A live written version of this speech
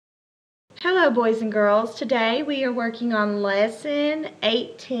Hello boys and girls. Today we are working on lesson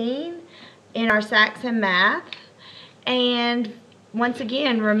 18 in our Saxon math. And once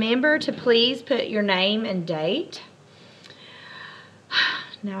again, remember to please put your name and date.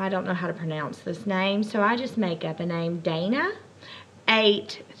 Now I don't know how to pronounce this name, so I just make up a name. Dana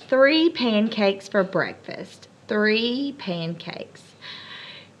ate 3 pancakes for breakfast. 3 pancakes.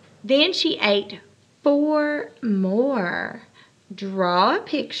 Then she ate 4 more. Draw a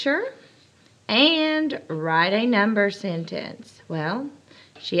picture and write a number sentence. Well,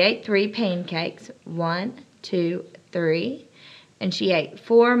 she ate 3 pancakes. 1, 2, 3. And she ate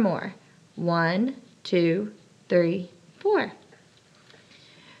 4 more. 1, 2, 3, 4.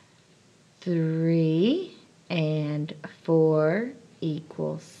 3 and 4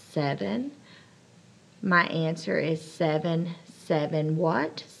 equals 7. My answer is 7. 7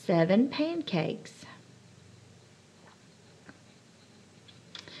 what? 7 pancakes.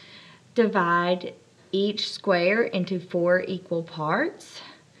 Divide each square into 4 equal parts.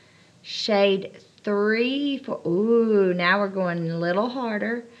 Shade 3, ooh, now we're going a little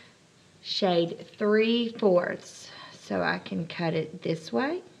harder. Shade 3/4. So I can cut it this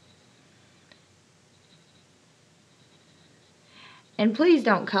way. And please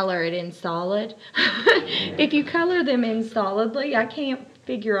don't color it in solid. If you color them in solidly, I can't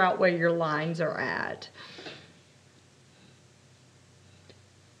figure out where your lines are at.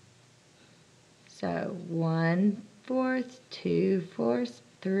 So 1/4, 2/4,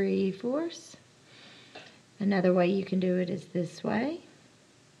 3/4. Another way you can do it is this way.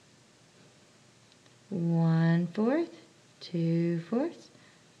 1/4, 2/4,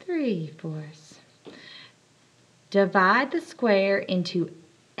 3/4. Divide the square into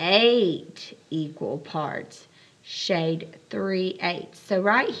 8 equal parts. Shade 3/8. So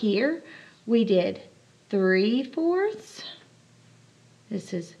right here we did 3/4.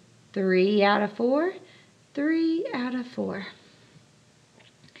 This is 3 out of 4, 3 out of 4.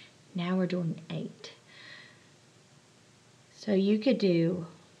 Now we're doing 8. So you could do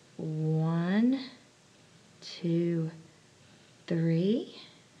 1, 2, 3.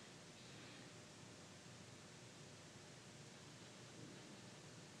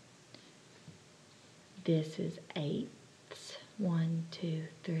 This is 8ths. 1, 2,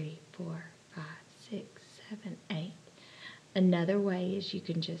 3, 4, 5, 6, 7, 8. Another way is you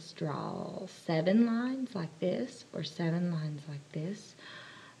can just draw 7 lines like this or 7 lines like this.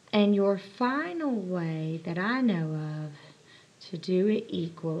 And your final way that I know of to do it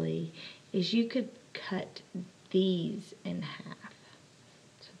equally is you could cut these in half.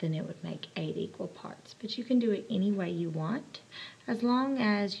 So then it would make 8 equal parts. But you can do it any way you want as long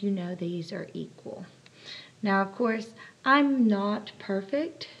as you know these are equal. Now, of course, I'm not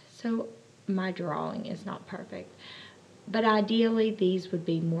perfect, so my drawing is not perfect. But ideally, these would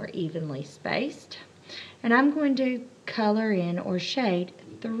be more evenly spaced. And I'm going to color in or shade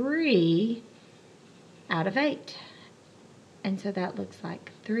 3 out of 8. And so that looks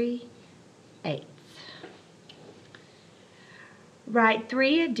like 3/8. Write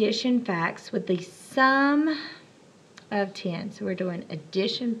 3 addition facts with the sum of 10. So we're doing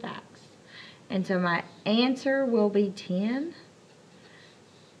addition facts. And so my answer will be 10.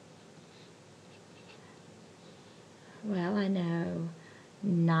 Well, I know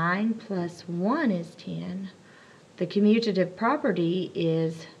 9 plus 1 is 10. The commutative property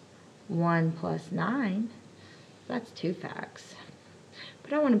is 1 plus 9. That's 2 facts.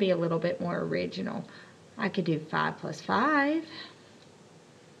 But I want to be a little bit more original. I could do 5 plus 5.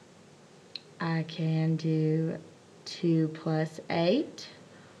 I can do 2 plus 8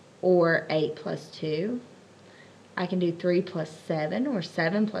 or 8 plus 2. I can do 3 plus 7 or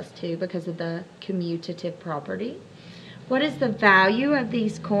 7 plus 2 because of the commutative property. What is the value of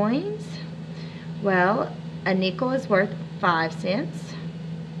these coins? Well, a nickel is worth 5 cents.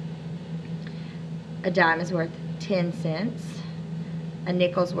 A dime is worth 10 cents. A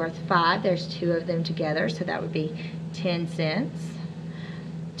nickel's worth 5. There's 2 of them together, so that would be 10 cents.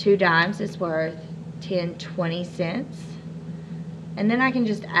 2 dimes is worth 20 cents. And then I can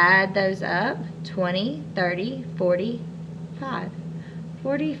just add those up. 20, 30, 45.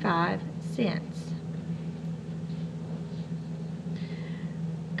 45 cents.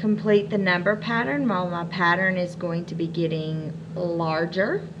 Complete the number pattern. Well, my pattern is going to be getting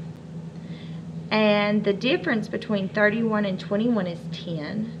larger. And the difference between 31 and 21 is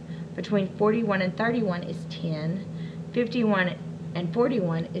 10. Between 41 and 31 is 10. 51 and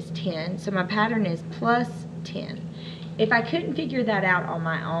 41 is 10. So my pattern is plus 10. If I couldn't figure that out on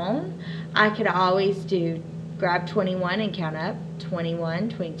my own, I could always do grab 21 and count up. 21,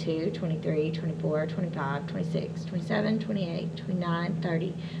 22, 23, 24, 25, 26, 27, 28, 29,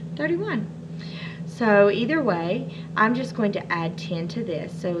 30, 31. So either way, I'm just going to add 10 to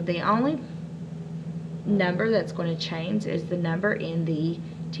this. So the only number that's going to change is the number in the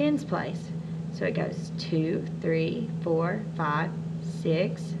tens place. So it goes 2, 3, 4, 5,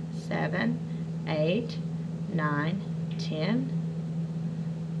 6, 7, 8, 9, 10,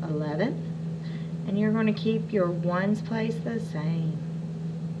 11. And you're going to keep your ones place the same.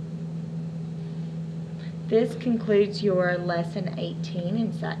 This concludes your lesson 18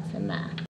 in Saxon Math.